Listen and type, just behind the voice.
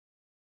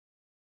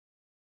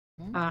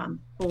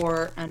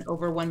for an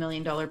over $1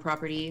 million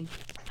property.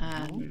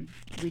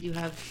 We do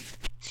have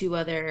two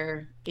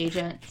other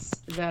agents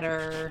that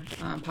are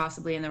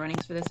possibly in the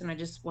runnings for this, and I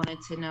just wanted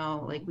to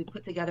know, like, we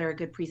put together a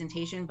good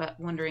presentation, but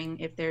wondering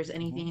if there's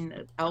anything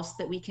else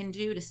that we can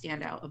do to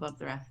stand out above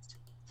the rest.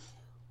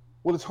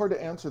 Well, it's hard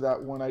to answer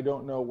that when I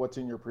don't know what's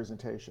in your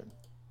presentation.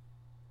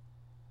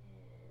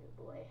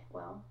 Boy,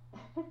 well,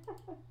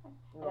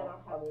 No,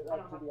 I mean,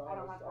 to be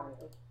honest,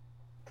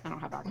 I don't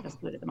have access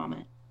to it at the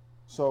moment.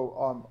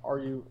 So, are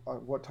you?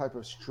 What type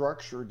of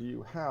structure do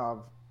you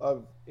have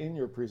in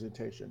your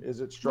presentation? Is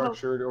it Well,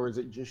 structured, or is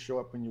it just show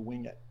up when you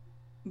wing it?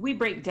 we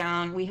break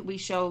down. We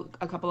show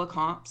a couple of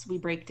comps. We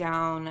break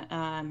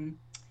down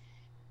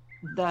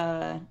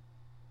the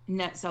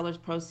net sellers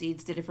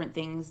proceeds to different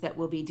things that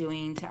we'll be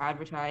doing to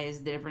advertise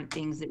the different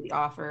things that we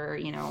offer.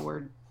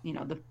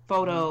 The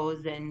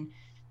photos and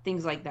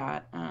things like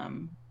that.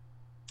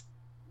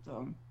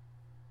 So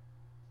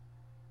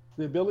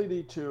The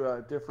ability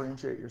to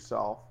differentiate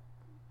yourself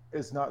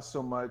is not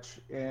so much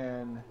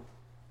in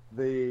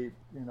the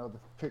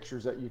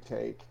pictures that you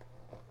take.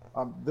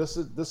 This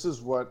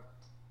is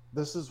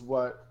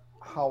what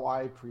how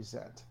I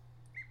present.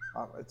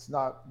 It's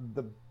not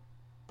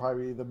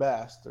probably the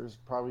best. There's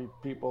probably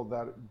people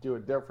that do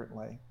it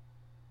differently,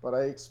 but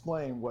I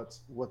explain what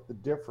the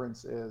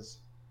difference is.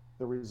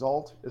 The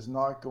result is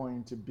not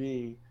going to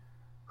be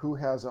who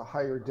has a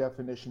higher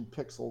definition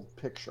pixel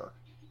picture.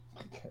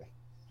 Okay,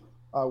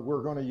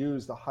 we're going to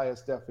use the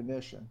highest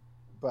definition,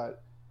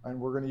 and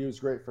we're going to use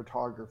great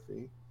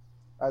photography,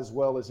 as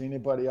well as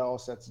anybody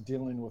else that's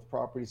dealing with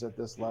properties at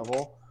this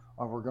level.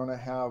 We're going to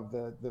have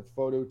the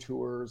photo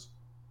tours.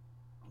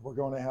 We're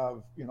going to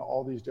have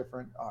all these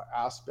different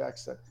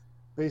aspects that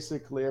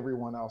basically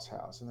everyone else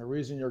has. And the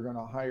reason you're going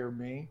to hire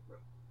me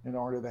in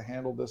order to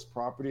handle this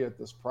property at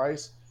this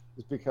price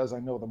is because I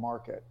know the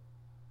market,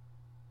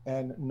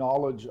 and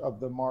knowledge of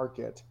the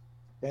market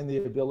and the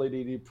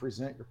ability to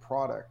present your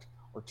product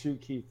are two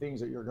key things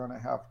that you're going to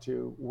have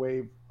to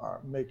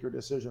make your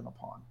decision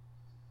upon.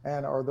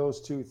 And are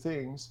those two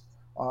things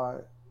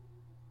I'm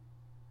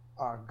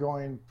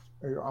going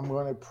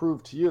to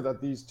prove to you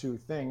that these two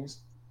things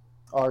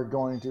are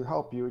going to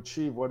help you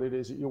achieve what it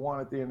is that you want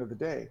at the end of the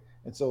day.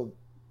 And so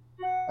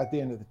at the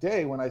end of the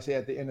day, when I say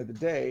at the end of the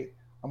day,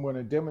 I'm going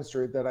to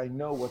demonstrate that I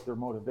know what their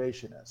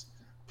motivation is.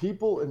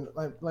 People, and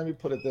let me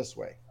put it this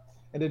way,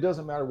 and it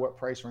doesn't matter what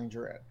price range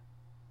you're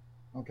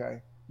in.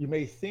 Okay, you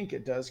may think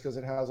it does because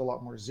it has a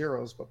lot more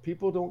zeros, but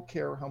people don't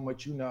care how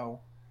much you know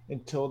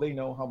until they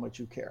know how much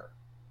you care.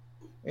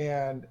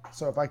 And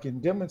so if I can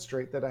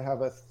demonstrate that I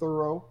have a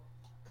thorough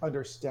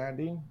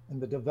understanding in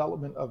the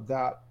development of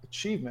that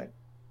achievement,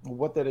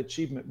 what that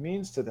achievement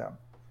means to them,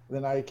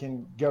 then I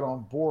can get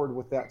on board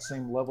with that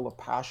same level of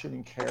passion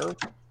and care.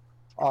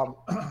 Um,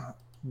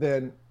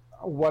 then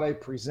what I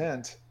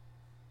present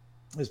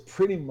is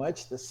pretty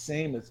much the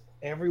same as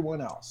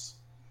everyone else.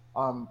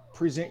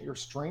 Present your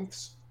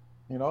strengths.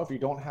 If you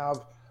don't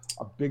have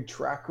a big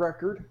track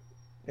record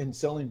in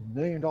selling $1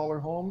 million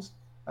homes,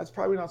 that's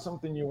probably not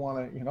something you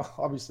want to,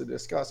 obviously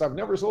discuss. I've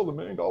never sold $1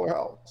 million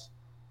house.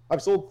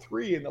 I've sold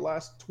 3 in the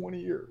last 20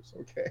 years.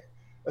 Okay,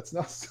 that's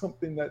not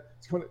something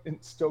that's going to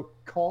instill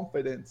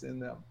confidence in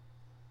them.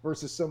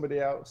 Versus somebody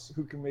else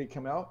who may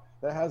come out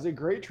that has a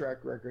great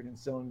track record in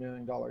selling $1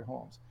 million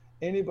homes.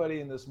 Anybody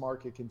in this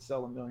market can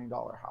sell $1 million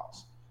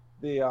house.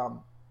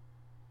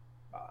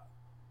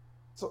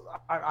 So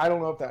I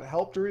don't know if that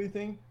helped or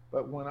anything,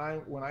 but when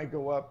I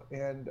go up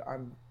and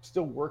I'm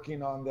still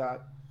working on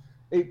that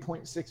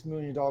 $8.6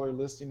 million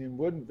listing in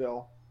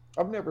Woodinville,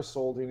 I've never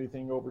sold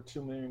anything over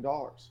 $2 million.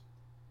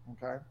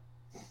 Okay,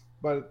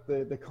 but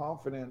the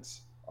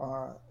confidence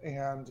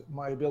and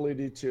my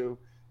ability to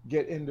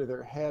get into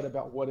their head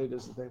about what it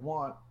is that they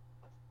want,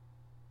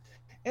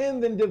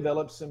 and then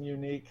develop some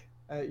unique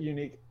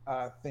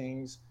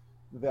things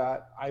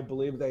that I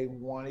believe they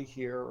want to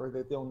hear or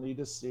that they'll need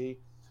to see.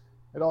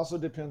 It also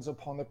depends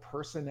upon the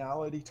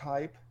personality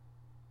type.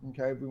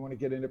 Okay, we want to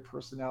get into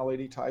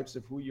personality types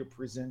of who you're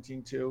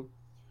presenting to.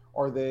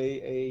 Are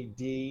they a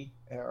D?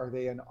 Are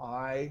they an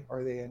I?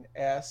 Are they an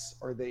S?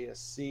 Are they a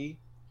C?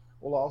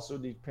 Will also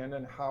depend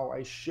on how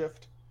I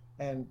shift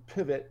and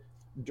pivot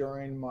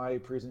during my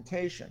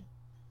presentation.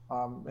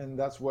 And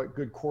that's what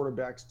good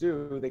quarterbacks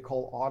do. They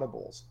call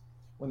audibles.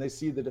 When they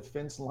see the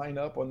defense line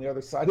up on the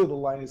other side of the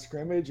line of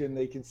scrimmage and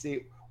they can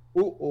see,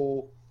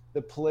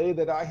 the play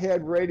that I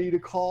had ready to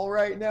call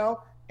right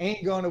now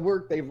ain't going to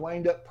work. They've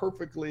lined up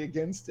perfectly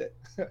against it.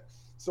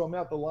 So I'm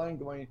at the line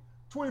going,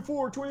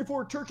 24,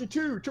 turkey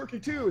two.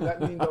 That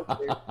means,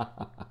 okay,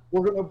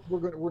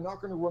 we're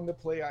not going to run the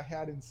play I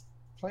had in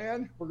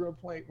plan. We're going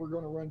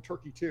to run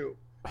turkey 2.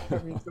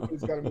 That means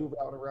somebody's got to move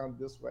out around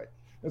this way.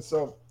 And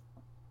so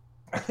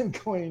I'm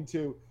going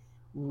to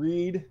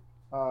read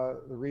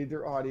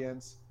their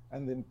audience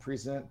and then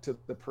present to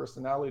the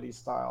personality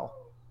style,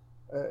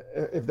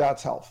 if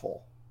that's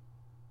helpful.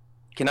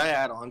 Can I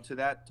add on to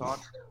that, Todd?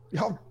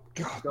 Oh,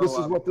 God, this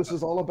is what this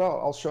is all about.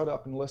 I'll shut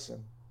up and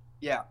listen.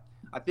 Yeah,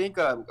 I think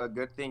a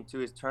good thing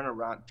too is turn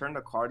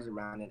the cards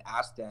around and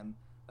ask them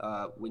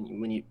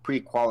when you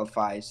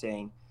pre-qualify,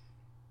 saying,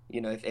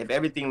 if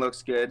everything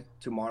looks good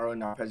tomorrow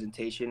in our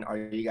presentation, are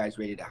you guys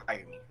ready to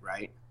hire me,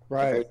 right? If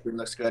Right. everything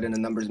looks good and the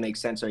numbers make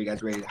sense, are you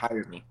guys ready to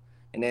hire me?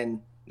 And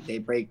then they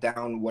break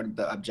down what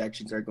the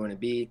objections are going to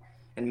be,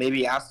 and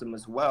maybe ask them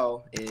as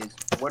well is,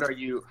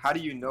 how do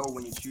you know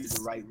when you choose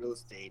the right real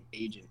estate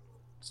agent?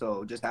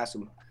 So just ask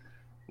them,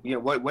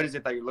 what is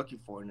it that you're looking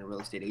for in a real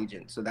estate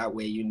agent? So that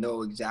way you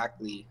know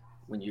exactly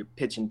when you're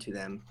pitching to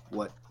them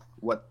what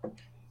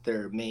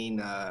their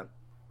main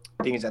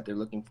things that they're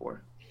looking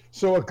for.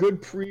 So a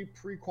good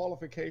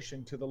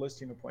pre-qualification to the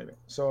listing appointment.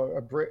 So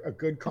a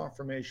good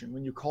confirmation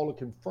when you call to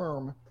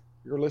confirm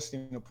your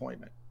listing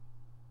appointment.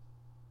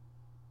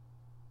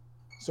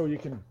 So you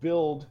can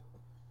build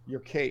your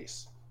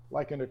case.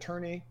 Like an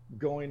attorney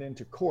going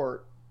into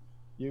court,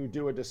 you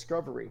do a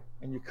discovery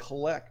and you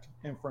collect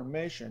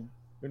information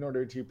in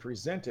order to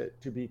present it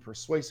to be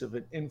persuasive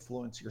and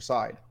influence your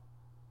side.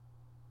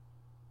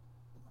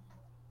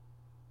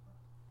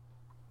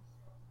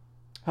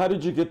 How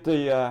did you get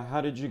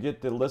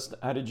the list?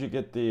 How did you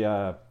get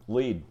the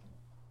lead?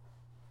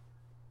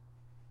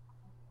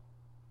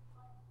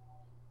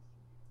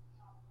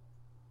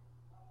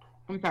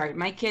 I'm sorry,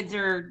 my kids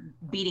are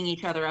beating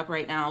each other up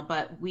right now,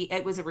 but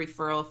it was a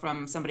referral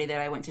from somebody that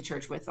I went to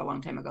church with a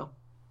long time ago.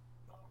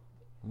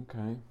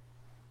 Okay,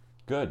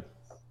 good.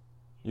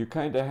 You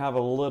kind of have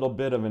a little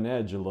bit of an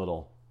edge, a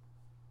little.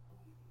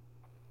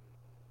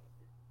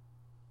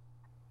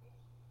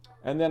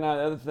 And then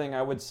another thing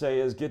I would say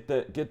is get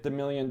the $1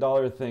 million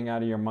thing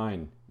out of your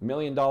mind. $1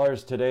 million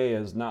today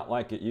is not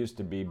like it used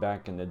to be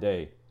back in the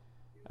day.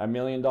 $1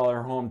 million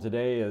home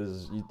today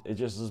it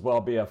just as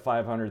well be a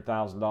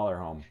 $500,000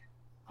 home.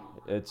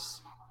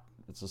 It's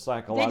a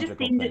psychological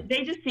thing.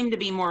 They just seem to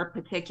be more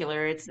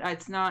particular. It's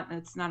not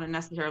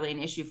necessarily an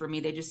issue for me.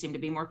 They just seem to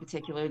be more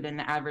particular than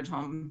the average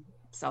home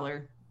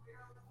seller.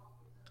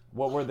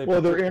 What were they?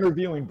 Well, they're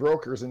interviewing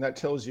brokers, and that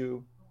tells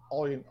you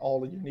all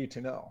you need to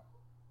know.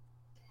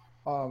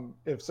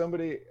 If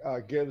somebody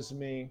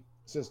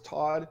says,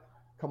 Todd,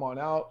 come on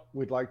out,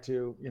 we'd like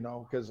to,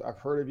 because I've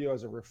heard of you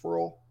as a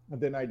referral,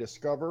 and then I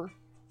discover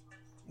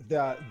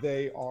that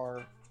they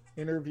are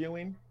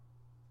interviewing,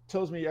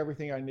 tells me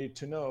everything I need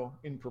to know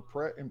in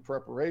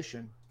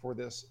preparation for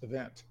this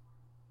event.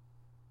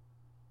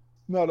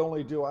 Not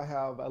only do I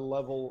have a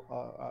level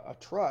of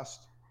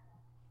trust,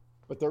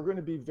 but they're going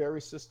to be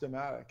very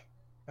systematic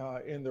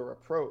in their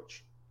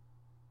approach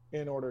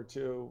in order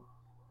to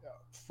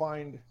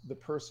find the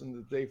person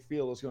that they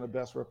feel is going to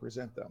best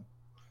represent them.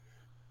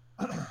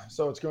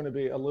 So it's going to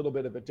be a little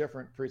bit of a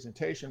different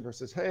presentation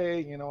versus,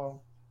 hey,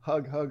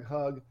 hug,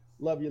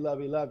 love you,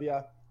 love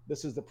you.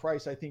 This is the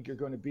price I think you're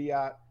going to be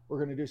at. We're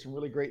going to do some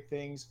really great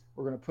things.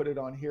 We're going to put it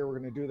on here. We're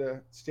going to do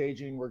the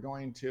staging. We're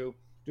going to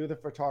do the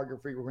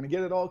photography. We're going to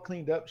get it all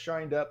cleaned up,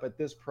 shined up at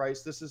this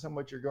price. This is how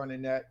much you're going to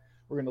net.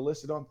 We're going to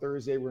list it on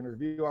Thursday. We're going to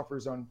review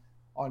offers on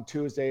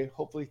Tuesday.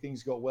 Hopefully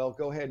things go well.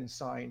 Go ahead and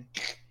sign.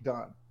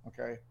 Done.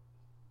 Okay.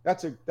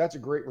 That's a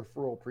great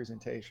referral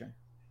presentation.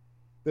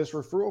 This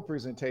referral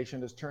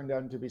presentation has turned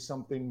out to be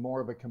something more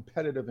of a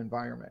competitive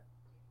environment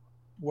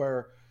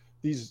where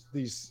these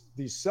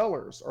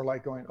sellers are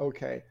like going,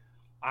 okay,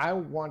 I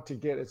want to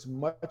get as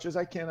much as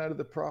I can out of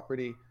the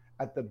property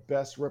at the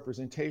best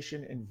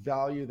representation and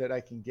value that I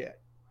can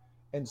get.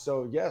 And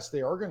so, yes,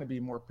 they are going to be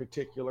more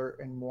particular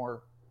and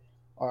more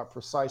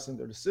precise in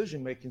their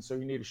decision making. So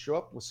you need to show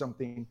up with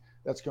something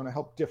that's going to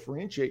help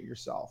differentiate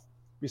yourself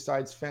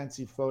besides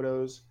fancy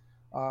photos,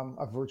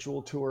 a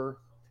virtual tour,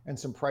 and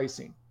some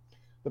pricing.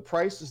 The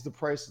price is the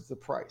price is the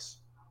price.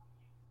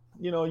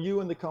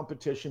 You and the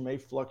competition may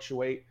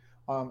fluctuate.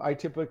 I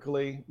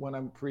typically, when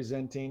I'm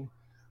presenting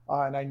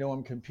and I know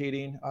I'm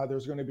competing,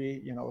 there's going to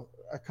be,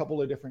 a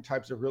couple of different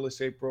types of real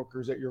estate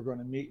brokers that you're going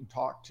to meet and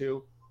talk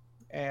to.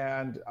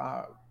 And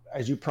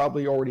as you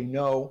probably already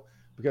know,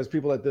 because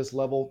people at this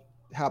level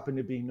happen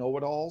to be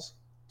know-it-alls,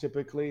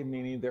 typically,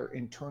 meaning their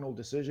internal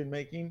decision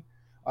making.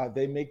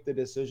 They make the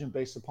decision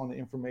based upon the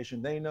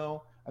information they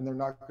know, and they're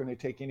not going to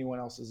take anyone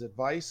else's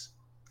advice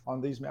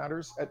on these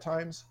matters at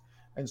times.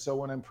 And so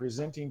when I'm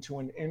presenting to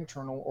an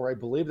internal, or I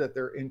believe that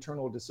their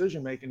internal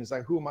decision making is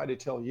like, who am I to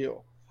tell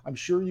you? I'm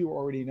sure you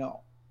already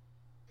know.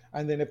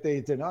 And then if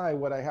they deny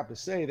what I have to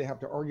say, they have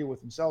to argue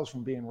with themselves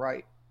from being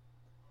right.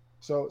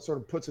 So it sort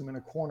of puts them in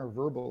a corner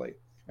verbally.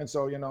 And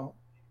so,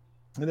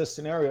 in this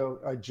scenario,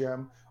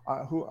 Jim,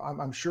 who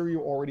I'm sure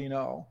you already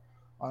know,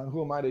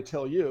 who am I to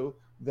tell you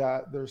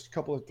that there's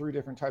three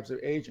different types of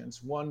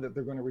agents. One, that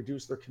they're going to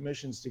reduce their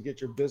commissions to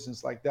get your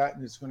business like that,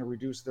 and it's going to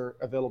reduce their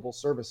available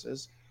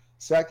services.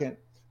 Second,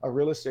 a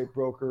real estate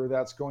broker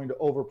that's going to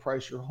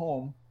overprice your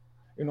home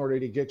in order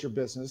to get your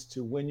business,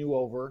 to win you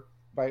over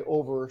by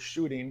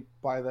overshooting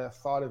by the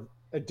thought of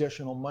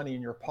additional money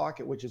in your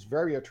pocket, which is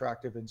very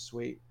attractive and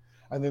sweet.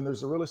 And then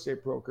there's a real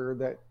estate broker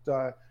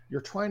that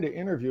you're trying to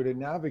interview to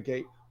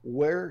navigate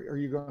where are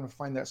you going to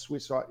find that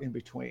sweet spot in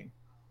between.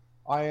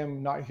 I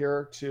am not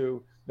here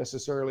to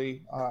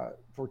necessarily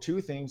for two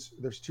things.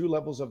 There's two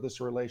levels of this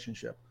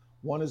relationship.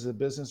 One is a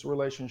business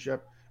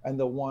relationship, and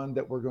the one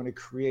that we're going to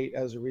create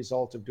as a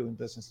result of doing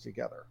business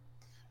together.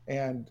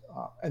 And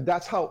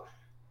that's how,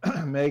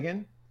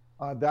 Megan,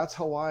 that's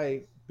how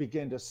I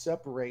begin to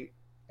separate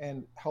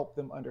and help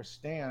them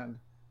understand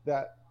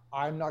that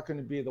I'm not going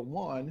to be the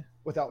one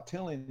without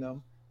telling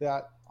them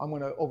that I'm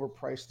going to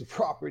overprice the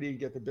property,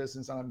 get the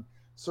business. And I'm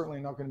certainly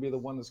not going to be the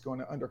one that's going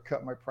to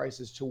undercut my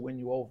prices to win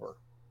you over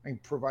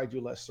and provide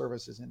you less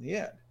services in the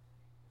end.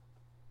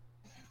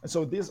 And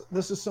so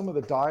this is some of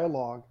the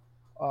dialogue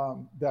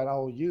that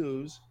I'll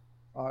use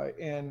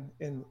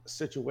in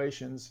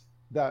situations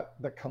that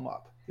come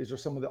up. These are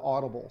some of the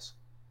audibles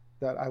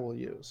that I will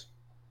use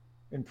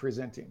in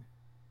presenting.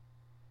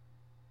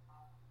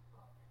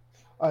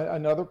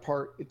 Another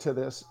part to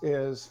this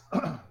is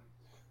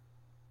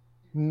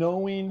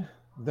knowing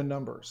the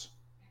numbers.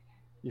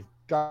 You've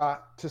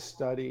got to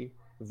study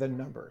the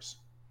numbers.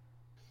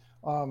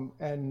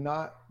 And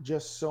not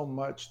just so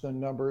much the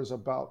numbers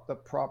about the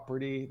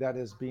property that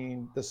is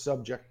being the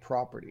subject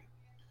property,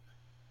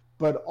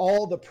 but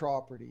all the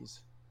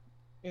properties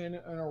in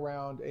and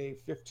around a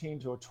 15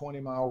 to a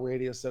 20-mile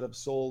radius that have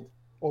sold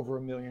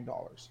over $1 million.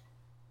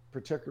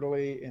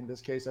 Particularly in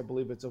this case, I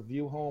believe it's a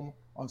view home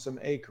on some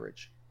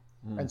acreage.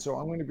 And so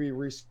I'm going to be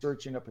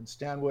researching up in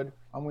Stanwood.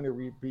 I'm going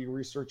to be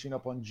researching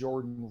up on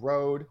Jordan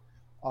Road.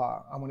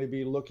 I'm going to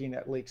be looking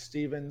at Lake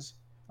Stevens.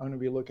 I'm going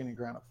to be looking at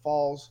Granite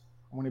Falls.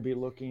 I'm going to be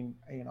looking,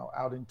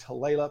 out in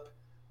Tulalip.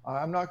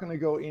 I'm not going to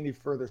go any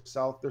further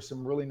south. There's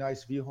some really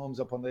nice view homes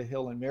up on the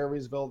hill in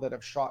Marysville that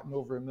have shot in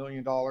over $1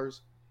 million.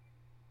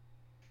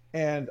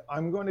 And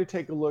I'm going to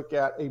take a look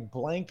at a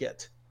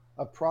blanket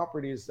of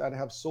properties that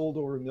have sold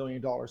over $1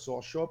 million. So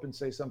I'll show up and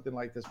say something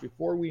like this: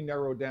 before we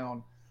narrow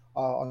down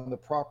on the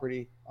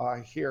property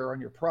here on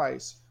your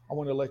price, I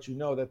want to let you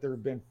know that there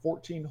have been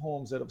 14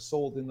 homes that have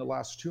sold in the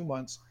last 2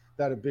 months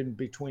that have been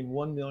between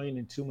 $1 million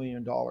and $2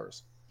 million.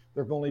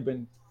 There have only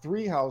been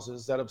 3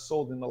 houses that have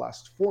sold in the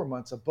last 4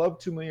 months above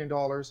 $2 million,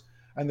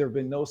 and there have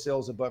been no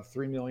sales above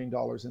 $3 million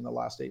in the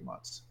last 8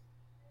 months.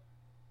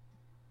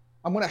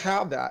 I'm going to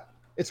have that.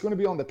 It's going to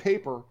be on the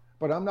paper,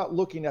 but I'm not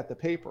looking at the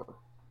paper.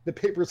 The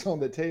paper's on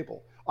the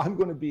table. I'm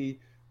going to be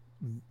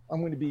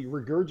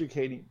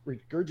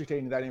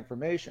regurgitating that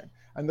information,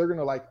 and they're going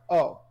to like,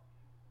 oh,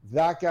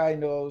 that guy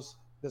knows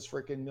this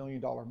freaking $1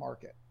 million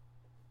market.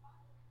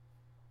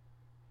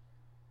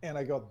 And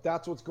I go,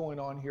 that's what's going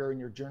on here in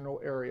your general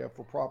area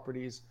for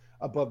properties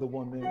above the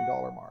 $1 million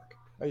mark.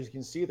 As you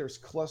can see, there's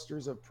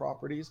clusters of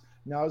properties.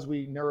 Now, as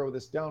we narrow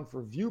this down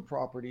for view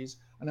properties,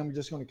 and I'm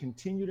just going to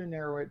continue to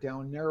narrow it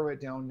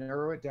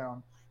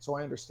down, so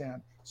I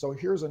understand. So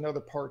here's another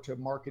part to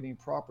marketing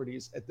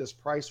properties at this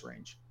price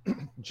range,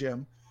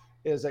 Jim,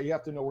 is that you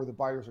have to know where the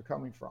buyers are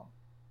coming from,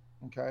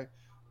 okay?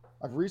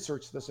 I've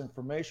researched this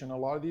information. A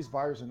lot of these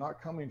buyers are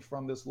not coming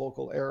from this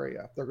local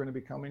area. They're going to be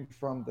coming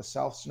from the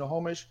South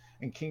Snohomish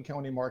and King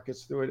County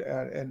markets through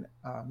an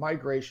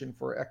migration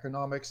for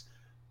economics,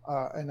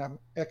 and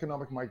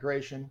economic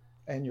migration.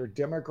 And your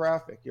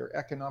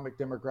economic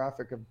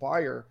demographic of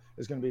buyer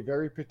is going to be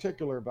very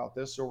particular about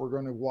this. So we're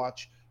going to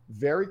watch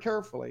very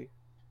carefully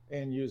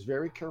and use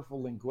very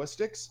careful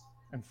linguistics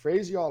and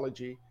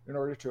phraseology in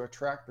order to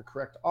attract the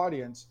correct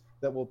audience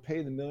that will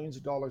pay the millions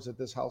of dollars that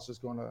this house is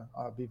going to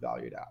be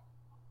valued at.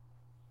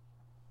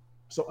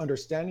 So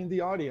understanding the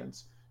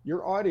audience,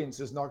 your audience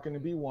is not going to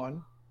be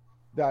one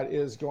that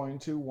is going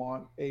to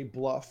want a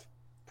bluff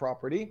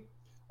property.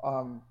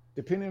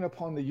 Depending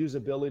upon the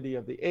usability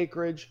of the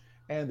acreage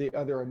and the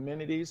other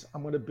amenities,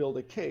 I'm going to build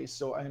a case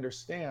so I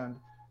understand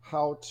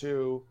how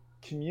to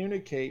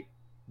communicate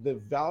the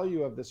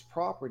value of this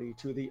property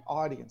to the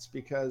audience.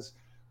 Because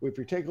if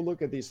you take a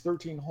look at these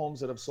 13 homes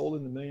that have sold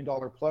in the $1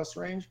 million plus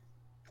range,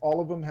 all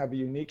of them have a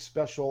unique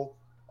special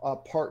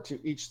part to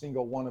each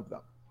single one of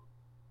them.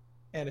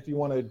 And if you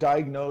want to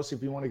diagnose,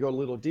 if you want to go a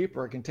little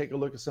deeper, I can take a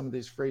look at some of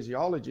these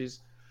phraseologies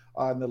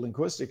and the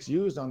linguistics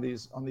used on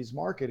these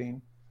marketing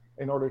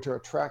in order to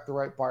attract the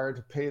right buyer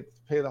to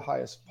pay the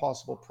highest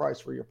possible price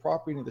for your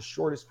property in the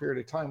shortest period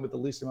of time with the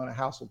least amount of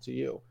hassle to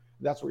you.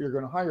 That's what you're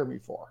going to hire me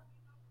for.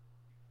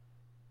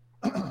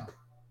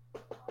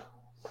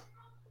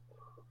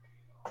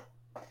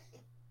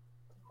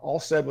 All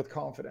said with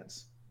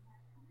confidence.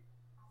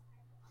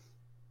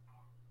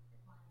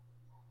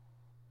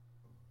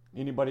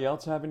 Anybody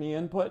else have any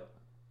input?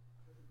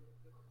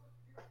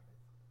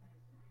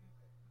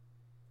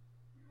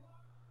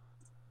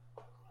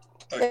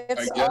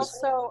 It's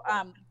also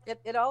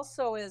it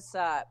also is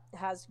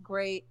has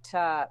great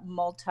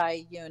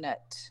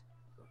multi-unit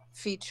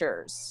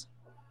features.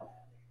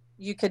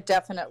 You could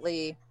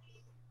definitely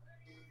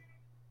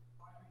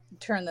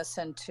turn this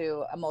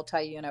into a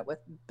multi-unit with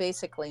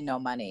basically no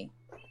money.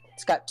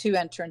 It's got 2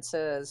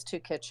 entrances, 2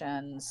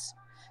 kitchens.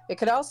 It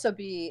could also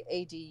be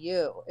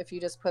ADU if you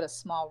just put a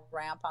small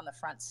ramp on the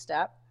front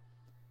step.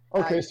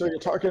 Okay, so you're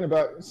talking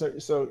about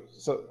so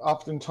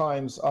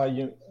oftentimes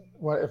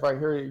if I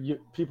hear you,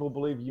 people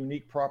believe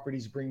unique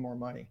properties bring more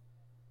money,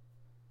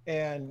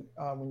 and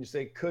when you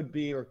say could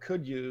be or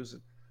could use,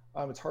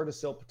 it's hard to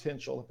sell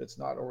potential if it's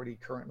not already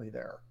currently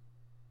there.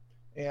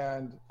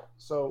 And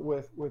so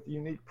with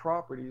unique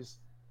properties,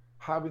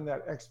 having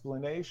that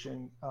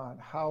explanation on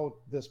how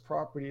this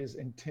property is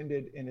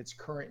intended in its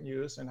current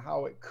use and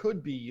how it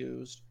could be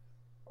used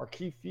are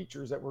key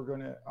features that we're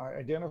going to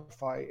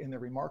identify in the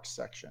remarks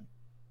section.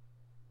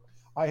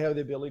 I have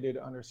the ability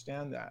to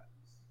understand that,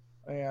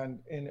 and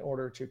in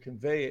order to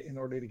convey it, in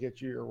order to get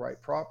you your right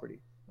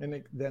property.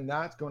 And then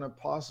that's going to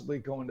possibly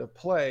go into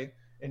play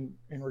in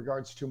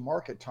regards to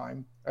market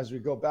time as we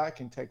go back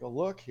and take a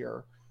look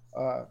here.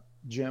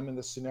 Jim, in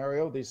the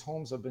scenario, these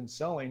homes have been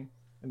selling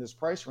in this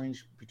price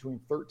range between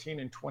 13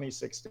 and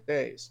 26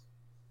 days.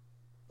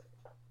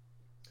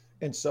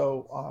 And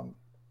so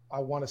I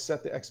want to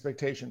set the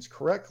expectations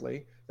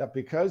correctly that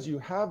because you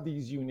have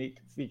these unique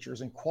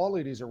features and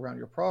qualities around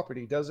your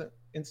property doesn't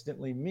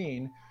instantly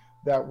mean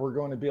that we're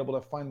going to be able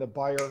to find the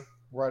buyer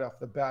right off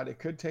the bat. It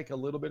could take a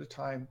little bit of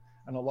time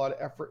and a lot of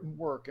effort and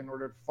work in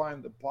order to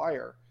find the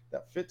buyer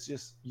that fits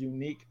this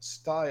unique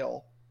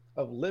style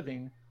of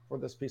living for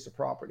this piece of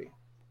property.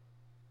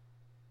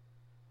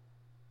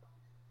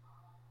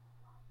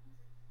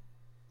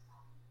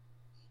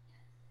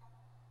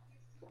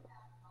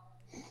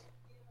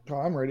 Oh,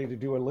 I'm ready to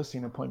do a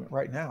listing appointment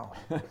right now.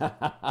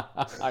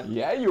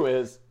 Yeah, you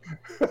is.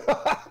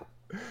 I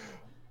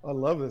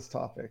love this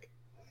topic.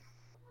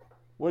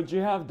 What'd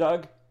you have,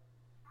 Doug?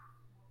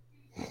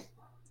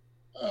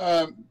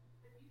 I'm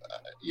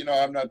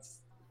not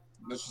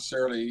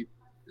necessarily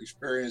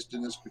experienced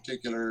in this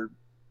particular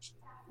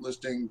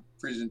listing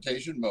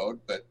presentation mode,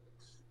 but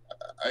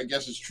I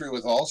guess it's true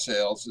with all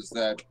sales is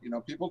that,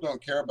 people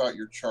don't care about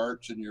your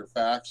charts and your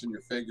facts and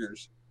your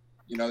figures.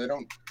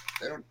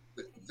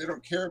 They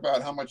don't care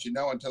about how much you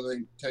know until they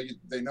tell you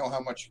they know how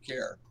much you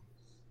care.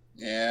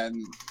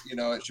 And,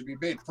 it should be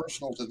made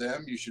personal to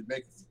them. You should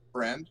make a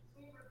friend.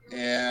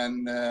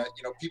 And,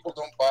 people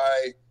don't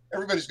buy,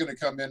 everybody's going to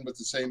come in with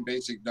the same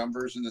basic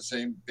numbers and the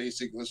same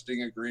basic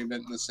listing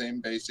agreement and the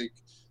same basic,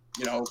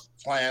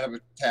 plan of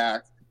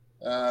attack.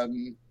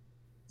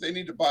 They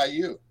need to buy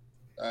you.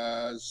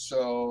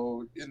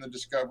 So in the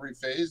discovery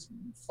phase,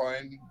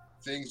 find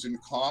things in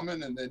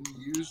common and then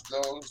use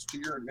those to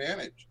your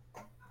advantage.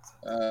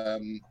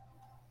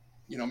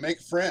 Make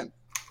a friend.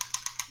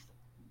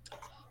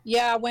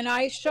 Yeah, when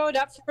I showed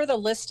up for the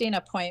listing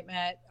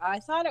appointment, I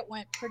thought it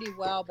went pretty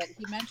well, but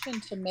he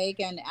mentioned to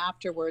Megan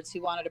afterwards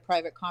he wanted a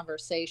private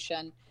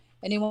conversation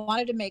and he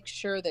wanted to make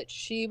sure that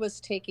she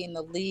was taking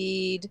the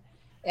lead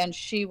and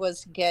she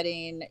was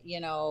getting,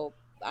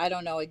 I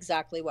don't know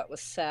exactly what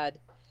was said,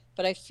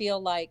 but I feel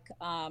like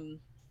I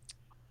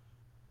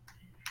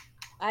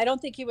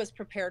don't think he was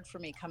prepared for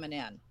me coming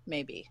in,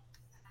 maybe.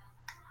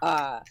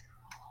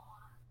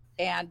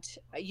 And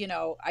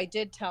I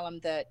did tell him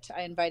that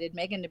I invited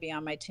Megan to be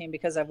on my team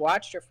because I've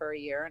watched her for a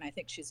year and I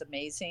think she's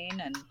amazing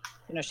and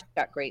she's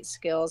got great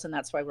skills and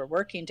that's why we're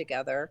working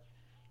together,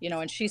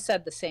 and she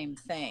said the same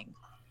thing.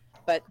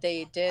 But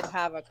they did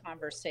have a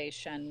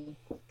conversation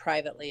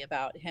privately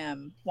about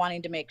him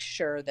wanting to make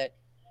sure that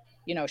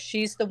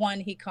she's the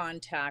one he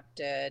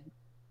contacted.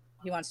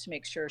 He wants to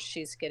make sure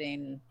she's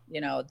getting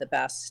the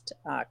best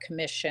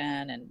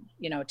commission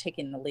and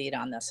taking the lead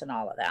on this and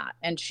all of that,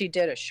 and she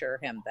did assure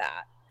him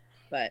that.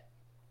 But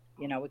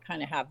we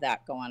kind of have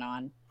that going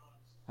on.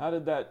 How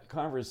did that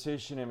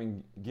conversation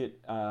even get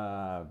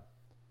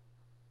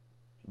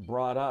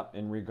brought up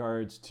in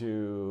regards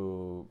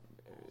to?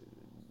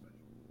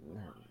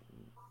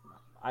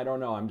 I don't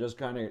know. I'm just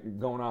kind of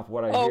going off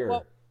what I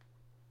hear.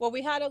 Well,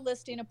 we had a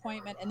listing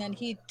appointment, and then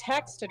he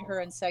texted her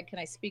and said, "Can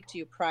I speak to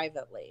you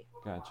privately?"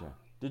 Gotcha.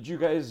 Did you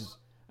guys?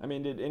 I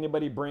mean, did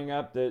anybody bring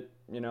up that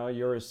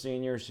you're a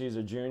senior, she's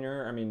a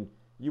junior? I mean,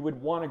 you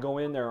would want to go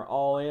in there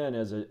all in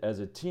as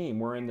a team.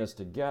 We're in this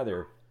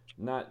together,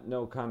 not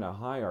no kind of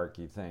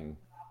hierarchy thing.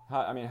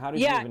 How did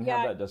you even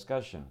have that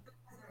discussion?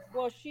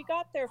 Well, she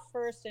got there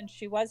first, and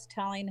she was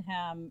telling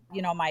him,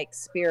 my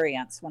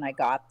experience when I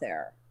got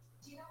there.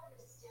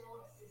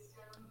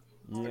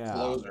 Yeah.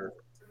 Closer.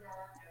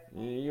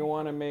 You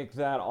want to make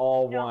that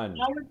all one.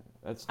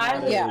 That's I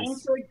not was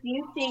it.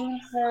 introducing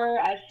her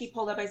as she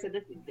pulled up. I said,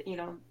 "This,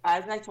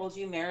 as I told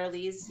you,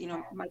 Marilee's,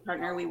 my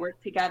partner. We work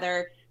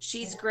together.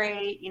 She's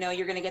great.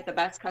 You're going to get the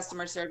best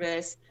customer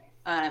service.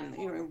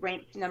 You're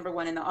ranked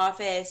 #1 in the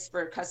office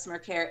for customer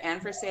care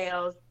and for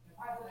sales.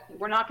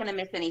 We're not going to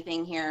miss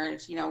anything here.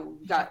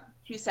 We've got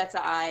 2 sets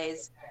of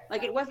eyes.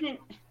 Like it wasn't.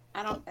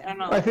 I don't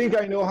know. I think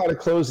I know how to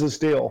close this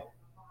deal.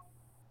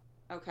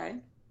 Okay.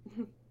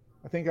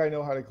 I think I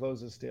know how to close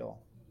this deal.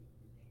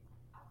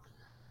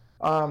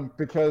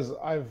 Because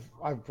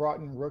I've brought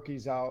in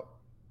rookies out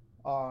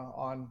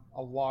on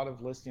a lot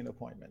of listing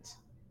appointments.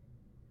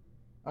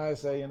 I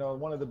say,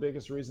 one of the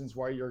biggest reasons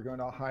why you're going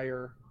to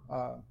hire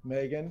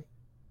Megan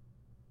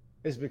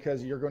is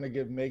because you're going to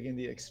give Megan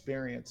the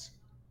experience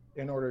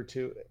in order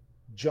to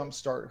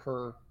jumpstart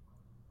her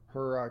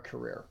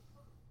career.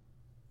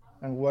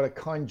 And what a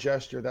kind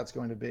gesture that's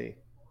going to be.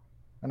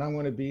 And I'm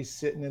going to be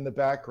sitting in the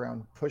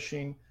background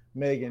pushing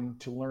Megan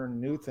to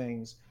learn new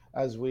things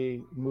as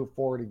we move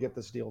forward to get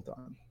this deal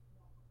done.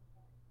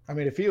 I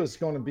mean, if he was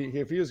going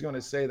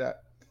to say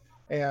that,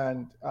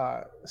 and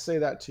say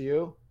that to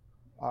you,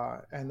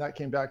 and that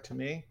came back to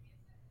me,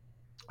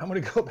 I'm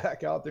going to go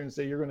back out there and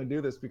say, you're going to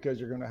do this because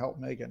you're going to help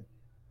Megan.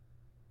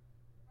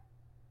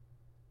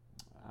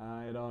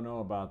 I don't know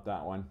about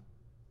that one.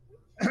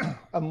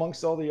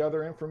 Amongst all the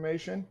other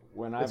information,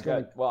 When it's I've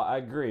gonna- got, well, I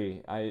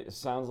agree. It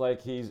sounds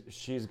like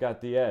she's got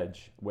the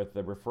edge with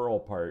the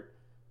referral part.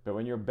 But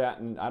when you're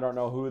batting, I don't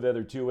know who the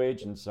other two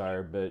agents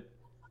are, but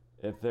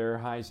if they're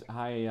high,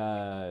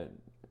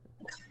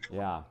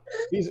 yeah.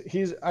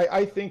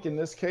 I think in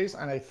this case,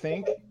 and I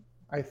think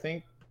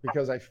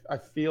because I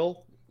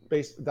feel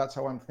based, that's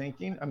how I'm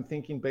thinking. I'm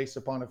thinking based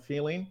upon a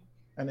feeling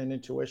and an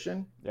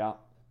intuition Yeah.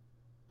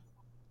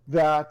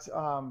 that,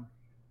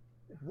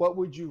 what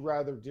would you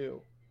rather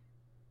do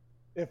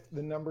if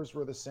the numbers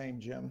were the same,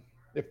 Jim?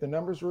 If the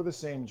numbers were the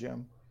same,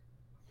 Jim,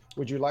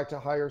 would you like to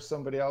hire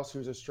somebody else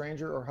who's a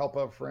stranger or help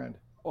a friend?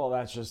 Well,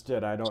 that's just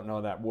it. I don't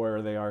know that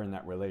where they are in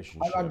that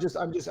relationship. I'm just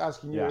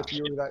asking you, Yeah.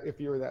 if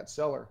you were that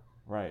seller,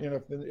 Right. you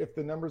know, if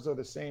the numbers are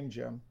the same,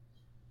 Jim.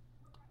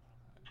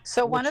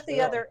 So one Which of the they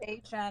other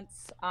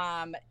agents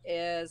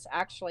is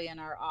actually in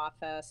our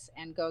office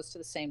and goes to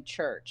the same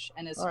church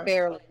and is All right.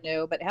 fairly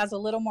new, but has a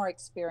little more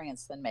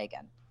experience than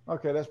Megan.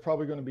 Okay, that's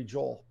probably going to be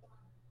Joel.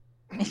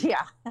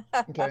 Yeah.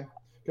 Okay,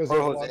 because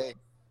Or Jose.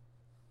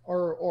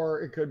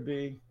 or it could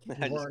be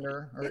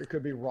Werner, or it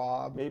could be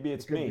Rob. Maybe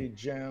it's it could me. be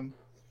Jim.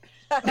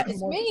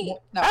 It's me.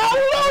 No.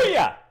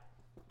 Hallelujah!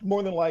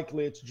 More than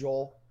likely, it's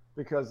Joel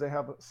because they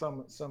have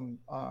some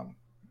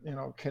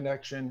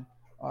connection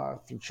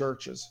through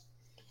churches,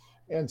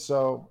 and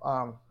so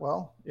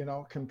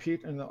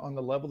compete on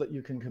the level that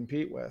you can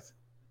compete with.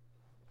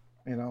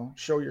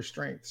 Show your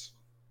strengths,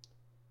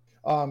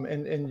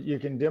 and you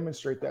can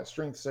demonstrate that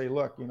strength. Say,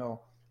 look,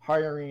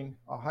 hiring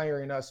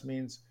us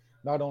means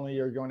not only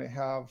you're going to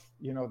have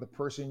the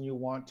person you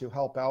want to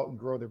help out and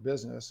grow their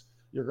business,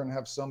 you're going to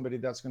have somebody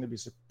that's going to be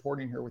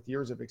supporting her with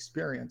years of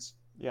experience.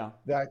 Yeah.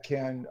 That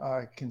can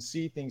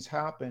see things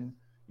happen,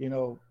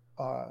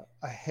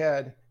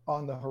 ahead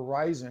on the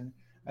horizon,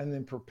 and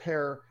then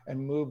prepare and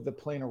move the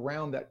plane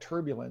around that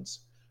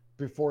turbulence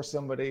before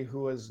somebody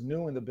who is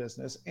new in the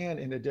business. And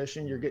in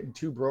addition, you're getting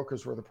two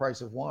brokers for the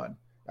price of one.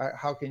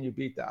 How can you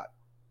beat that?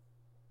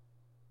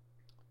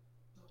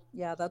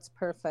 Yeah, that's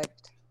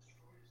perfect.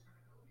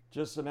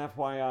 Just an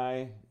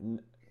FYI,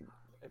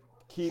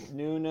 keep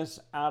newness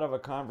out of a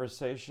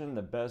conversation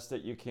the best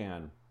that you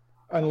can.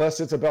 Unless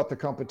it's about the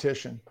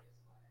competition.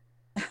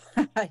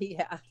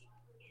 Yeah.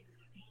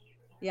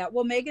 Yeah.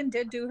 Well, Megan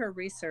did do her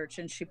research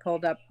and she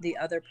pulled up the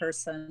other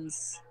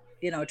person's,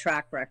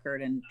 track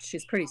record, and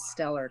she's pretty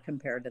stellar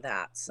compared to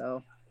that.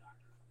 So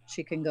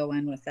she can go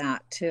in with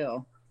that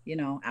too,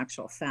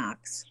 actual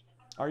facts.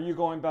 Are you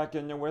going back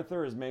in there with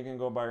her, or is Megan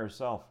go by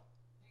herself?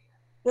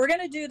 We're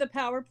going to do the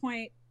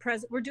PowerPoint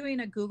we're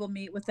doing a Google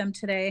Meet with them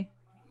today.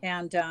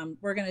 And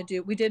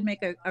we did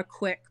make a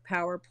quick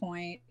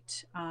PowerPoint.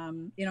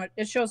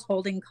 It shows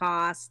holding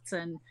costs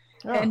and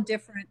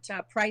different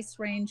price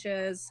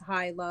ranges,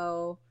 high,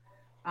 low,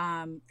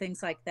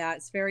 things like that.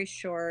 It's very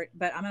short,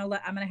 but I'm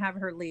going to have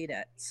her lead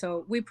it.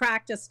 So we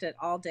practiced it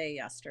all day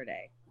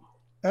yesterday.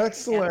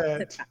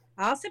 Excellent.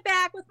 I'll sit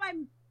back with my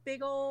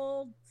big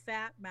old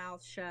fat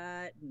mouth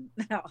shut.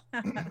 No.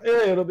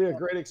 Yeah, it'll be a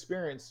great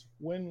experience.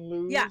 Win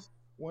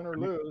or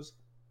lose.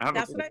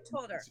 That's what I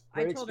told her.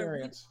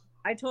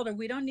 I told her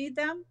we don't need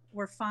them.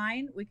 We're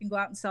fine. We can go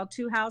out and sell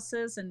 2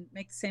 houses and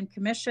make the same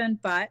commission,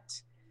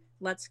 but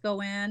let's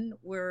go in.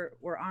 We're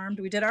armed.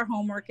 We did our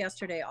homework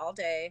yesterday all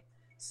day.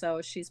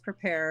 So she's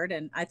prepared,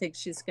 and I think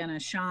she's going to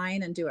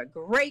shine and do a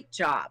great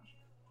job.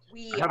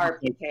 We are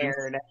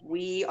prepared.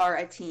 We are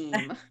a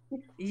team.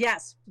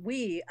 Yes,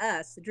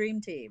 us, the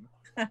dream team.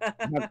 I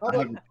have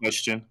a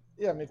question.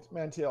 Yeah,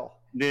 Mantil.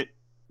 Did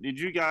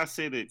you guys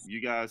say that you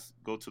guys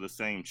go to the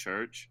same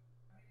church?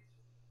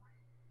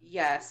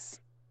 Yes.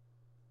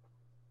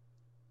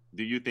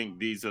 Do you think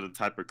these are the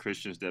type of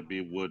Christians that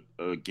would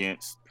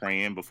against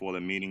praying before the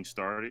meeting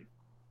started?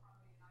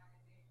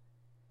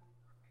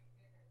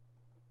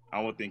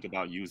 I would think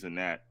about using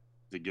that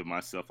to give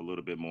myself a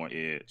little bit more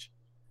edge.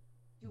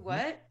 Do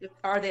what?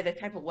 Are they the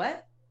type of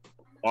what?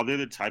 Are they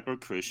the type of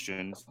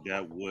Christians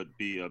that would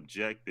be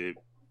objective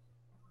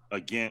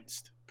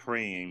against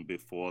praying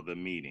before the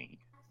meeting?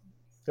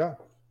 Yeah.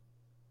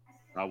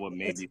 I would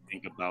maybe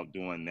think about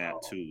doing that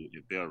too.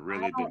 If they're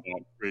really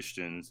devout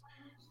Christians,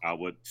 I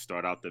would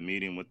start out the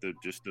meeting with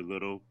just a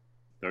little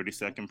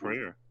 30-second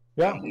prayer.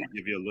 Yeah.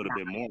 Give you a little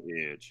bit more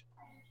edge.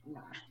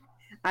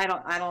 I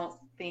don't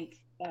think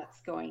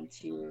that's going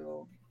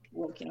to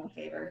work in our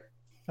favor.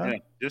 Yeah,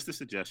 just a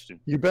suggestion.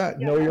 You bet.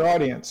 Know your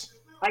audience.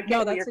 I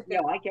get where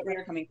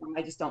you're coming from.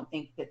 I just don't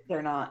think that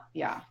they're not.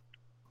 Yeah.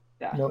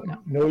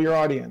 Know your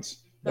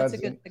audience. That's a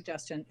good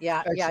suggestion.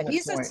 Yeah.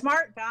 He's point. A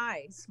smart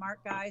guy. Smart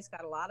guy. He's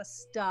got a lot of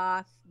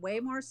stuff, way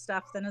more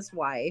stuff than his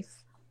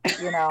wife.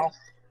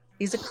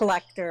 He's a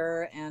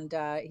collector, and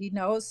he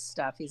knows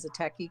stuff. He's a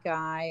techie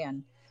guy.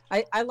 And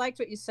I liked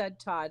what you said,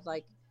 Todd.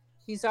 Like,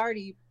 he's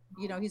already,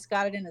 he's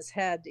got it in his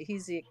head.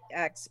 He's the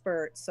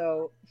expert.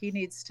 So he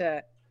needs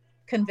to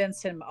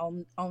convince him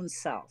own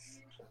self,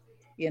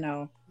 you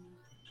know.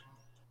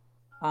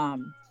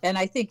 And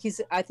I think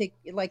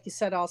like you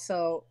said,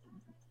 also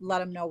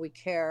let him know we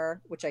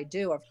care, which I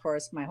do, of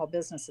course. My whole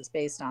business is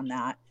based on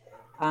that.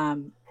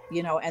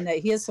 You know, and that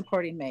he is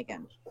supporting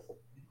Megan.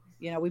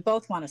 You know, we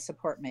both want to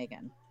support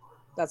Megan.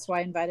 That's why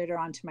I invited her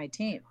onto my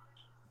team.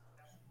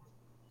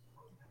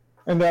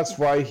 And that's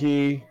why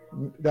he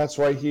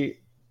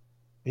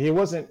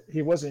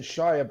wasn't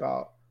shy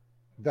about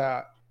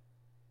that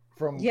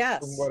from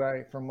what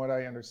I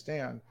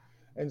understand.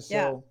 And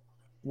so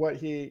what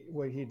he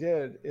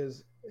did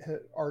is,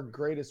 our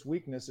greatest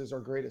weakness is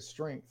our greatest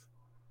strength.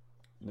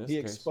 He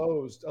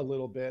exposed a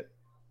little bit.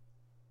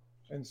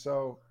 And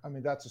so, I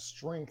mean, that's a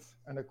strength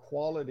and a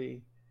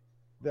quality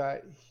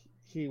that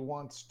he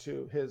wants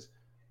to, his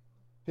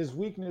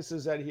weakness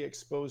is that he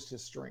exposed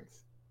his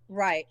strength.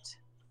 Right.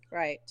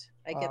 I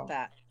get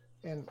that.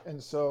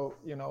 And so,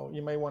 you know,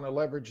 you may want to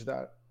leverage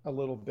that a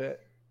little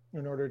bit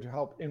in order to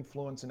help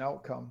influence an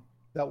outcome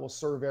that will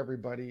serve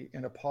everybody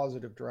in a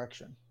positive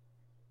direction.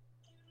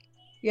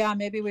 Yeah,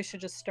 maybe we should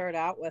just start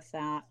out with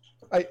that.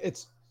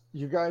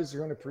 You guys are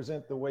going to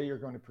present the way you're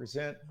going to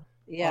present.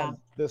 Yeah.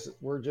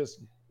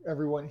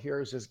 Everyone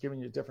here is just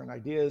giving you different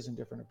ideas and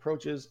different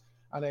approaches.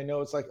 And I know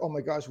it's like, oh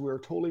my gosh, we were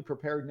totally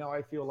prepared. Now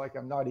I feel like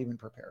I'm not even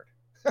prepared.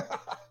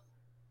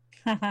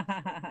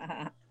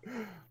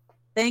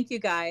 Thank you,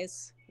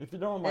 guys. If you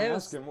don't mind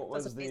asking, what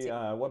was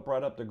what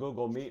brought up the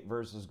Google Meet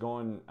versus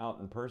going out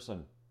in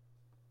person?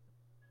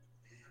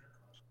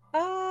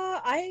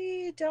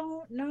 I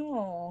don't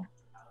know.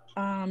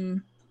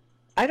 I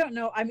don't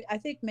know. I mean, I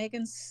think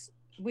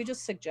we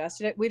just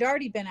suggested it. We'd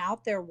already been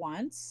out there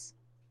once,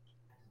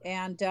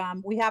 and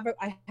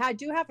I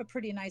do have a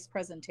pretty nice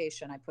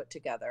presentation I put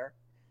together,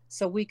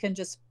 so we can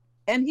just.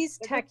 And he's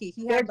techie.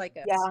 He had like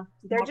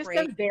they're just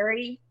a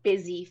very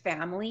busy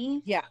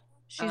family. Yeah,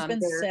 she's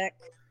been sick.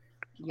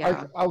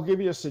 Yeah, I'll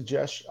give you a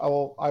suggestion. I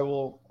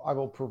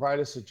will provide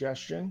a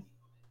suggestion.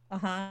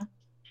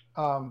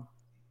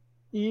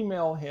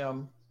 Email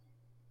him,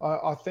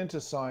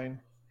 Authentisign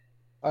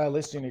a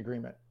listing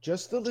agreement.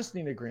 Just the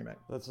listing agreement.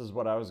 This is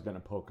what I was going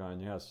to poke on.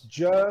 Yes.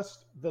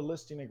 Just the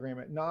listing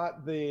agreement,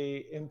 not the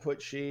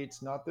input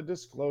sheets, not the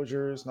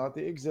disclosures, not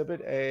the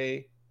Exhibit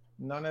A,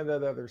 none of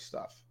that other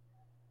stuff.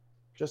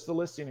 Just the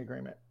listing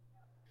agreement.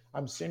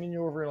 I'm sending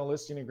you over in a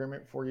listing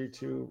agreement for you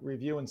to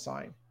review and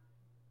sign.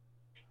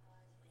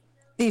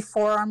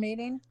 Before our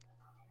meeting?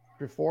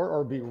 Before,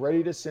 or be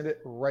ready to send it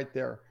right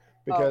there,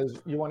 because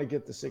you want to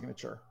get the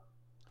signature.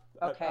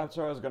 Okay. That's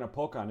what I was going to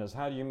poke on, is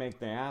how do you make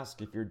the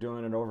ask if you're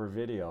doing it over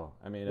video?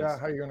 I mean, how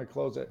are you going to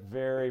close it?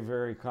 Very,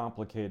 very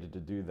complicated to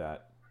do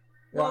that.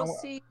 Well,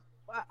 see,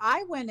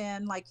 I went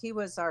in like he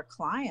was our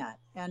client,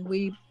 and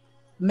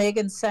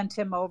Megan sent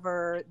him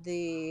over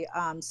the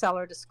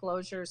seller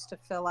disclosures to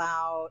fill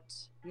out,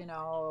 you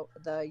know,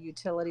 the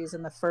utilities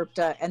and the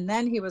FERPTA. And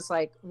then he was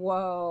like,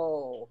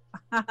 whoa,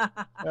 wait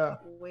a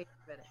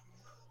minute.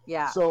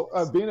 Yeah. So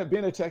being a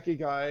techie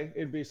guy,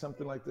 it'd be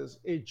something like this.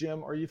 Hey,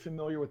 Jim, are you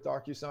familiar with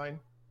DocuSign?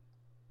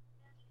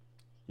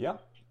 Yeah.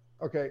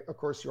 Okay, of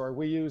course you are.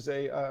 We use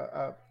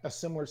a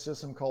similar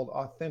system called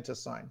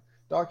Authentisign.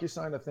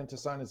 DocuSign,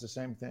 Authentisign is the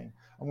same thing.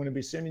 I'm going to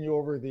be sending you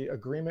over the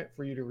agreement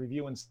for you to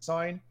review and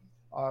sign.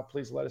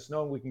 Please let us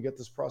know, and we can get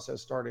this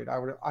process started.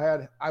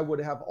 I would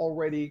have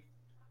already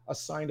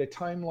assigned a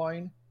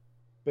timeline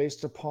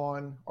based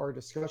upon our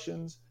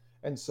discussions,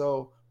 and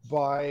so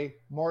by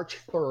March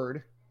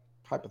 3rd,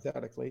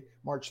 hypothetically,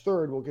 March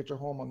 3rd, we'll get your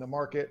home on the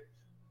market,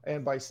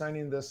 and by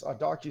signing this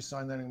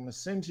DocuSign that I'm going to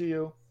send to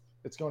you,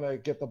 it's going to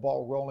get the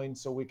ball rolling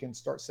so we can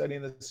start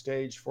setting the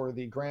stage for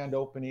the grand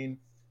opening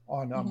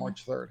on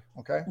March 3rd.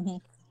 Okay. Mm-hmm.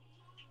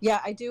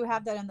 Yeah, I do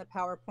have that in the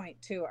PowerPoint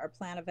too, our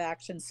plan of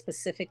action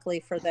specifically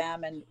for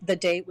them, and the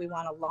date we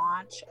want to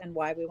launch and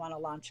why we want to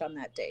launch on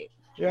that date.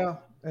 Yeah,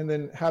 and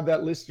then have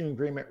that listing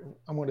agreement.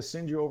 I'm going to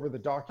send you over the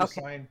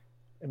DocuSign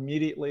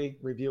immediately,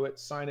 review it,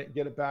 sign it,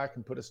 get it back,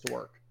 and put us to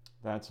work.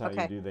 That's how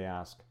you do the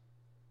ask.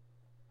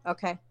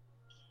 Okay,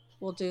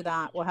 we'll do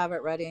that. We'll have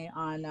it ready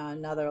on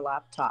another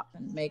laptop,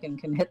 and Megan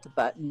can hit the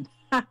button.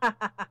 Hit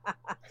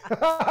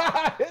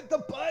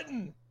the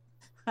button.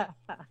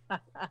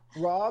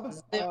 Rob,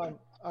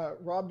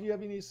 Rob, do you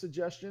have any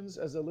suggestions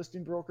as a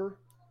listing broker?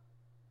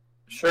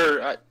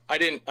 Sure.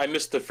 I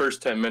missed the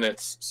first 10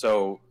 minutes,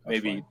 so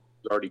maybe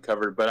it's already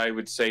covered, but I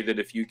would say that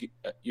if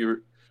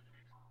you're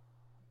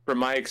from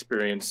my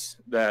experience,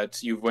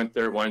 that you've went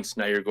there once,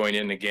 now you're going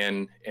in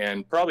again,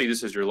 and probably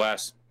this is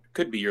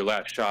could be your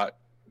last shot.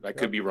 I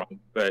could be wrong,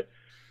 but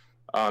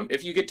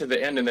if you get to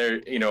the end and they're,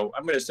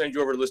 I'm going to send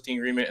you over a listing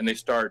agreement, and they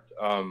start,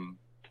 well,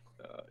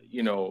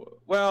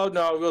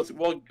 no,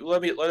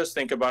 let us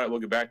think about it. We'll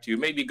get back to you.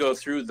 Maybe go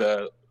through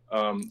the,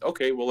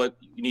 you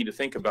need to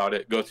think about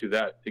it. Go through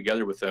that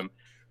together with them.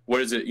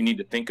 What is it you need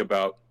to think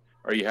about?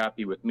 Are you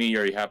happy with me?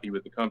 Are you happy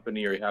with the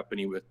company? Are you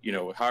happy with,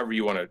 however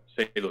you want to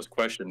say those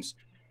questions?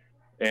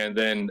 and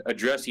then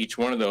address each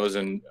one of those.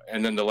 And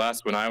then the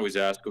last one I always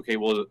ask, okay,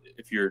 well,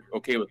 if you're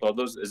okay with all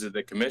those, is it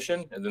the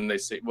commission? And then they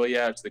say, well,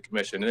 yeah, it's the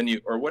commission. And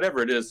then or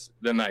whatever it is,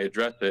 then I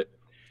address it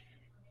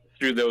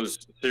through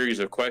those series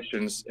of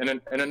questions. And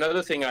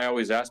another thing I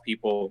always ask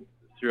people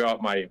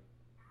throughout my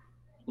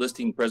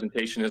listing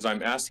presentation is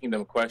I'm asking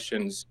them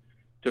questions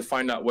to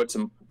find out what's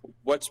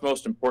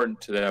most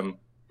important to them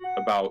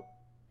about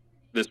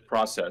this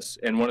process.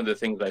 And one of the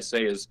things I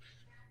say is,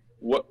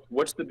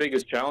 what's the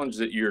biggest challenge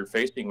that you're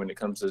facing when it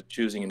comes to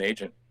choosing an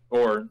agent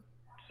or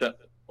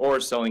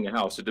selling a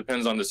house? It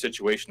depends on the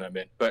situation I'm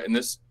in. But in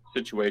this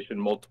situation,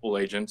 multiple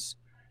agents,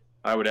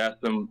 I would ask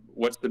them,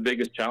 what's the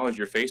biggest challenge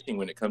you're facing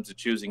when it comes to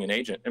choosing an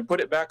agent? And put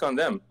it back on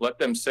them. Let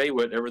them say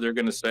whatever they're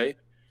going to say.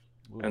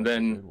 Ooh, and that's a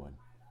then good one.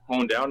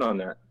 hone down on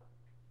that.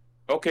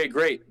 Okay,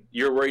 great.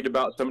 You're worried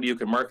about somebody who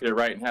can market it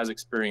right and has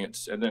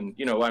experience. And then,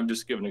 I'm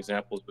just giving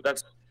examples,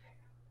 but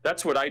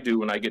that's what I do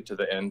when I get to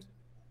the end.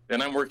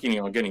 And I'm working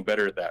on getting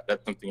better at that.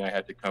 That's something I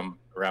had to come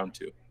around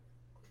to.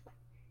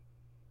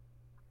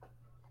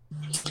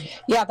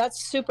 Yeah,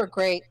 that's super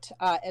great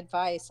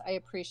advice. I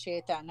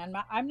appreciate that. And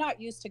I'm not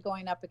used to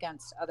going up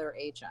against other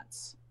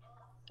agents.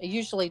 I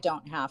usually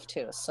don't have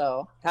to.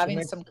 So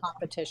having some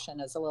competition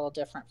is a little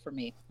different for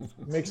me.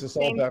 Makes us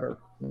all better.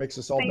 Makes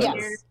us all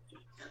better.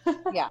 Yes.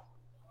 Yeah.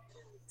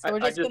 So we're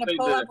just going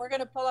to we're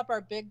going to pull up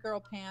our big girl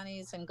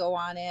panties and go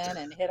on in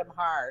and hit them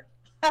hard.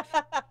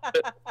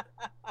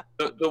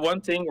 The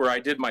one thing where I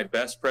did my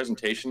best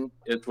presentation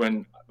is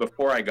when,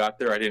 before I got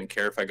there, I didn't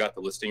care if I got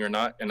the listing or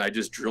not. And I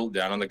just drilled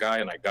down on the guy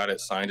and I got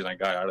it signed and I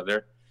got out of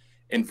there.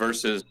 And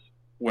versus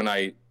when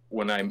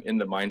I'm in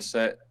the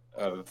mindset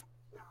of,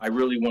 I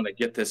really want to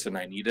get this and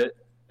I need it.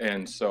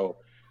 And so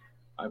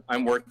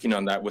I'm working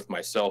on that with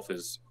myself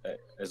as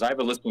I have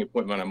a listing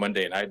appointment on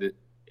Monday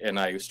and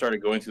I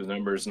started going through the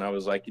numbers and I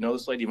was like,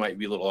 this lady might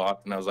be a little off.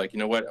 And I was like, you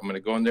know what? I'm going to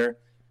go in there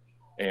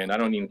and I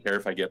don't even care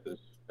if I get this,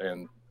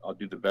 and I'll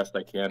do the best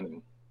I can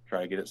and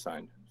try to get it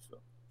signed. So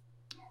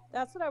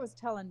that's what I was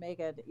telling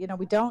Megan.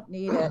 We don't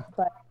need it,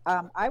 but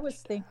I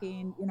was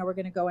thinking, we're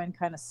going to go in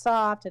kind of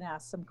soft and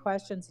ask some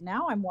questions.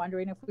 Now I'm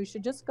wondering if we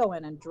should just go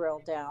in and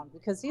drill down,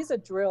 because he's a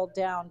drill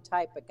down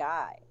type of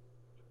guy.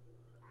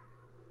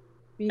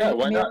 Yeah,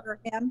 why not?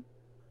 Him?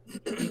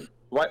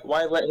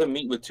 Why let him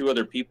meet with two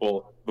other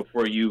people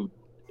before you've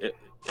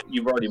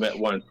already met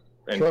once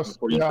and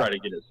before you try to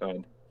get it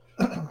signed?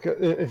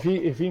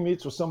 If he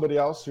meets with somebody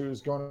else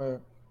who's going to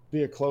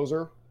be a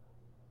closer,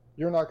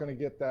 you're not going to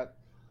get that.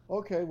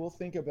 Okay, we'll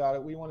think about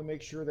it. We want to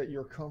make sure that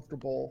you're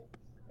comfortable,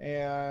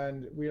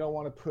 and we don't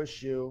want to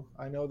push you.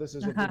 I know this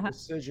is a big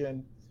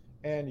decision,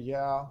 and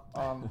we're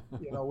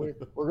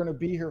going to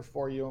be here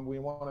for you, and we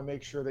want to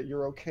make sure that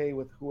you're okay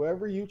with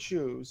whoever you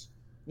choose.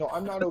 No,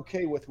 I'm not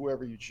okay with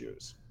whoever you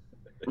choose.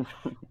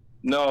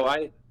 No,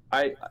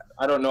 I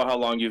don't know how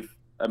long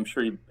I'm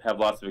sure you have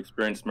lots of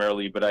experience,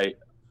 Marilee, but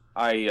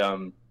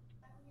I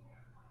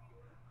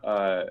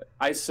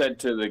said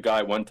to the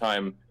guy one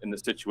time in the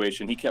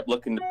situation, he kept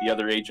looking at the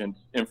other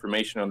agent's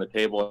information on the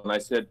table, and I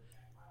said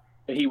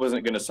he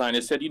wasn't going to sign. I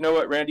said, you know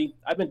what, Randy,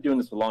 I've been doing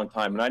this a long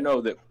time, and I know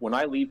that when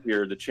I leave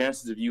here, the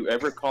chances of you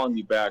ever calling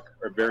me back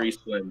are very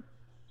slim.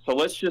 So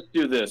let's just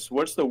do this.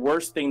 What's the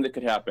worst thing that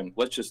could happen?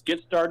 Let's just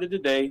get started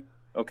today,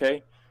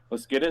 okay?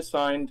 Let's get it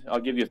signed.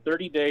 I'll give you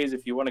 30 days.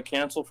 If you want to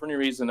cancel for any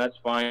reason, that's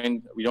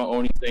fine. We don't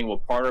own anything. We'll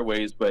part our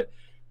ways, but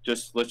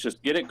let's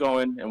just get it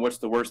going. And what's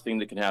the worst thing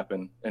that can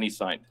happen? And he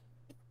signed.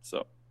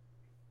 So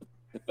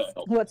if that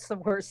helps. What's the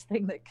worst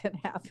thing that can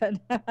happen?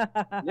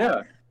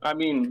 Yeah, I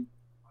mean,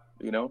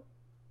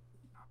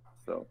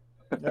 so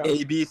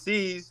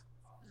ABCs.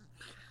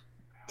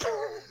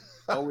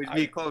 Always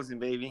be closing,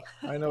 baby.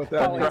 I know what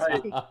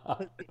that means.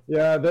 Right.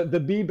 Yeah, the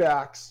be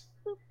backs.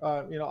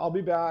 I'll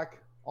be back.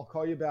 I'll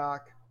call you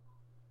back.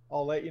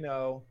 I'll let you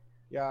know.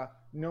 Yeah,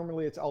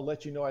 normally it's I'll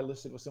let you know I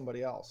listed with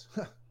somebody else.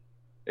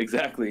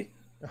 Exactly.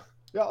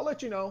 Yeah, I'll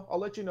let you know. I'll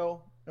let you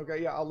know.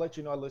 Okay, yeah, I'll let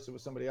you know I listed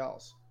with somebody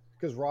else,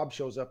 because Rob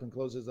shows up and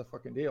closes the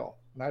fucking deal,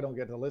 and I don't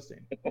get the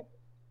listing.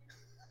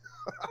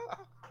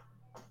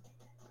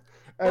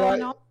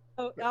 Also,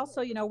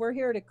 we're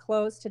here to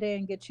close today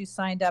and get you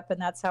signed up, and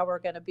that's how we're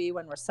going to be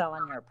when we're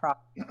selling your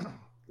property.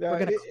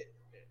 Yeah,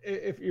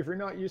 if you're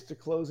not used to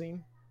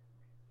closing,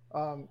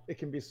 it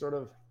can be sort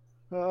of,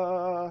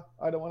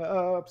 I don't want to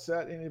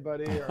upset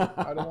anybody, or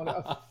I don't want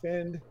to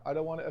offend. We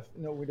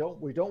don't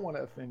want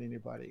to offend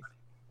anybody,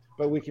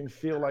 but we can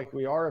feel like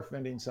we are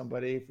offending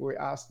somebody if we're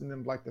asking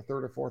them like the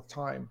third or fourth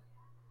time.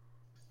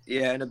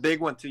 Yeah, and a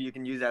big one too, you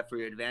can use that for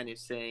your advantage,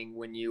 saying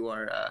when you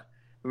are,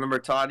 remember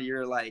Todd,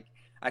 you're like,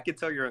 I can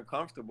tell you're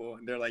uncomfortable,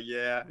 and they're like,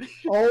 yeah.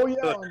 Oh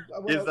yeah.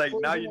 It's like,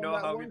 now you know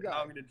how I'm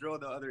going to draw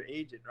the other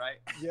agent, right?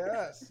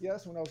 Yes.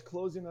 When I was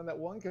closing on that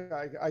one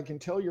guy, I can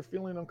tell you're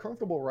feeling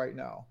uncomfortable right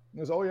now. He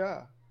goes, oh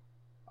yeah.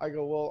 I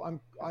go, well,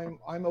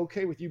 I'm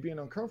okay with you being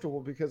uncomfortable,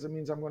 because it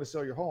means I'm going to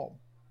sell your home.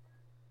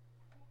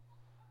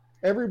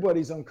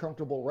 Everybody's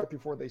uncomfortable right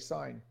before they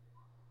sign.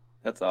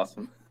 That's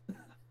awesome.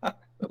 I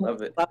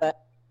love it.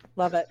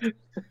 Love it.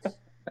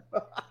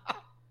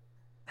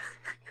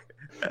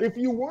 If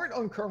you weren't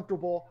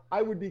uncomfortable,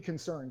 I would be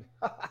concerned.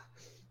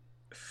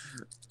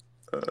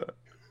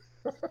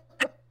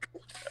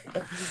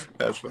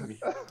 That's funny.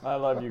 I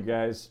love you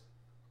guys.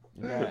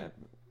 Yeah,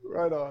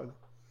 Right on.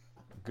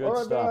 good All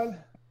right, stuff.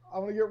 man.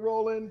 I'm gonna get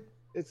rolling.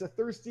 It's a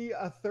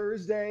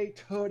Thursday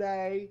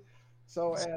today. So.